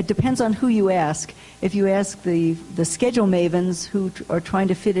 right. It depends on who you ask. If you ask the schedule mavens who are trying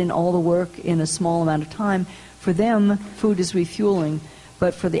to fit in all the work in a small amount of time, for them, food is refueling.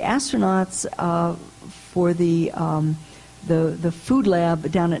 But for the astronauts, for the food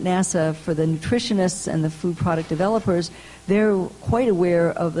lab down at NASA, for the nutritionists and the food product developers, they're quite aware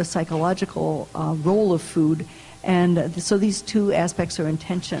of the psychological role of food, and so these two aspects are in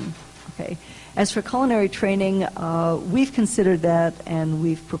tension. Okay. As for culinary training, we've considered that and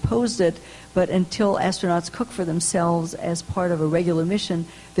we've proposed it, but until astronauts cook for themselves as part of a regular mission,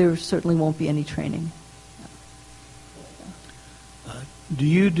 there certainly won't be any training. Do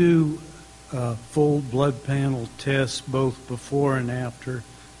you do full blood panel tests both before and after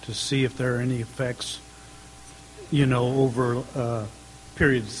to see if there are any effects, over a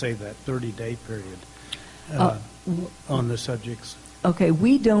period, say that 30-day period on the subjects? Okay,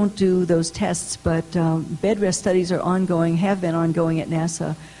 we don't do those tests, but bed rest studies are ongoing, have been ongoing at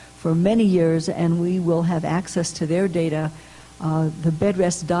NASA for many years, and we will have access to their data. The bed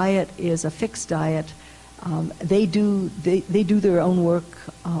rest diet is a fixed diet. They do their own work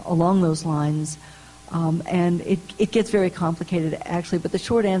along those lines, and it gets very complicated, actually. But the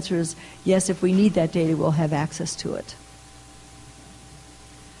short answer is yes, if we need that data, we'll have access to it.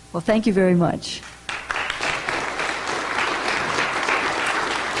 Well, thank you very much.